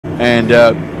And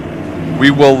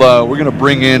we're going to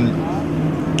bring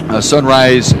in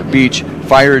Sunrise Beach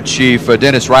Fire Chief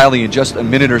Dennis Riley in just a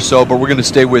minute or so, but we're going to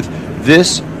stay with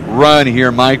this run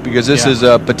here, Mike, because this is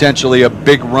potentially a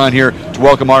big run here to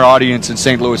welcome our audience in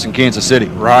St. Louis and Kansas City.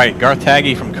 Right. Garth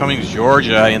Tagge from Cummings,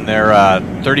 Georgia, in their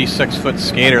 36-foot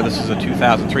skater. This is a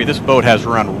 2003. This boat has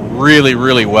run really,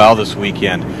 really well this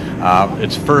weekend.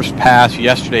 Its first pass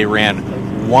yesterday ran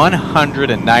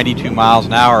 192 miles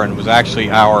an hour and was actually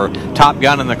our top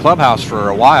gun in the clubhouse for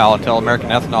a while until American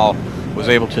Ethanol was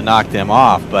able to knock them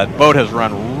off. But boat has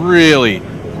run really,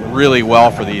 really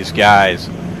well for these guys.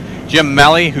 Jim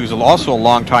Melley, who's also a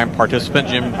longtime participant.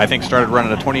 Jim, I think, started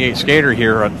running a 28 skater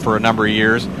here for a number of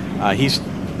years. He's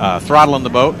throttling the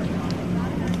boat.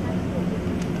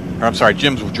 Or, I'm sorry,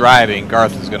 Jim's driving.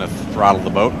 Garth is going to throttle the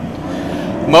boat.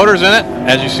 Motors in it.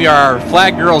 As you see, our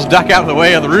flag girls duck out of the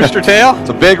way of the rooster tail.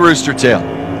 It's a big rooster tail.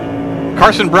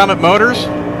 Carson Brummett Motors.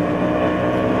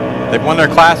 They've won their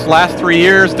class the last 3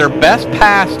 years. Their best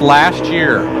pass last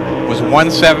year was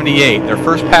 178. Their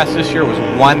first pass this year was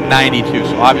 192.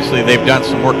 So obviously they've done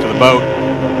some work to the boat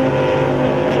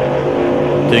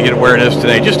to get it where it is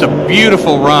today. Just a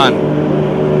beautiful run.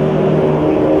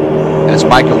 As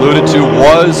Mike alluded to,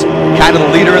 was kind of the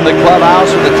leader in the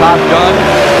clubhouse with the top gun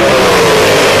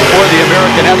before the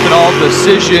American Ethanol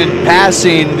decision,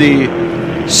 passing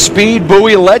the speed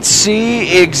buoy. Let's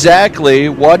see exactly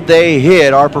what they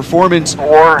hit. Our performance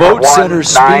boat center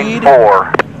speed.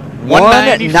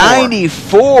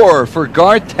 194 for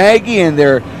Garth Tagge and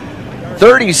their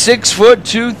 36-foot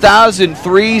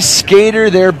 2003 skater,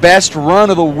 their best run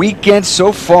of the weekend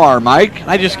so far, Mike.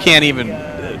 I just can't even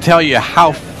tell you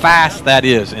how fast that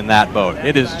is in that boat.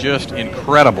 It is just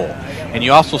incredible. And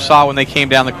you also saw when they came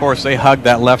down the course, they hugged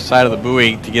that left side of the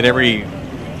buoy to get the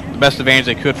best advantage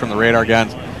they could from the radar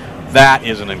guns. That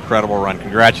is an incredible run.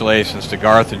 Congratulations to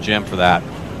Garth and Jim for that.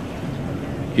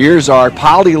 Here's our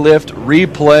polylift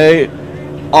replay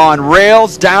on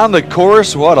rails down the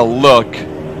course. What a look.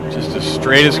 Just as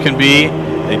straight as can be.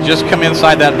 They just come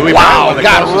inside that buoy. Wow,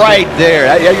 got right there.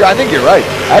 I think you're right.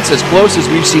 That's as close as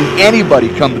we've seen anybody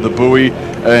come to the buoy,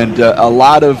 and a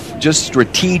lot of just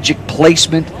strategic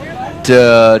placement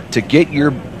to get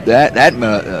your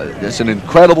that's an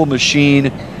incredible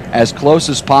machine as close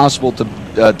as possible to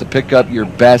pick up your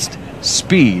best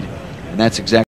speed, and that's exactly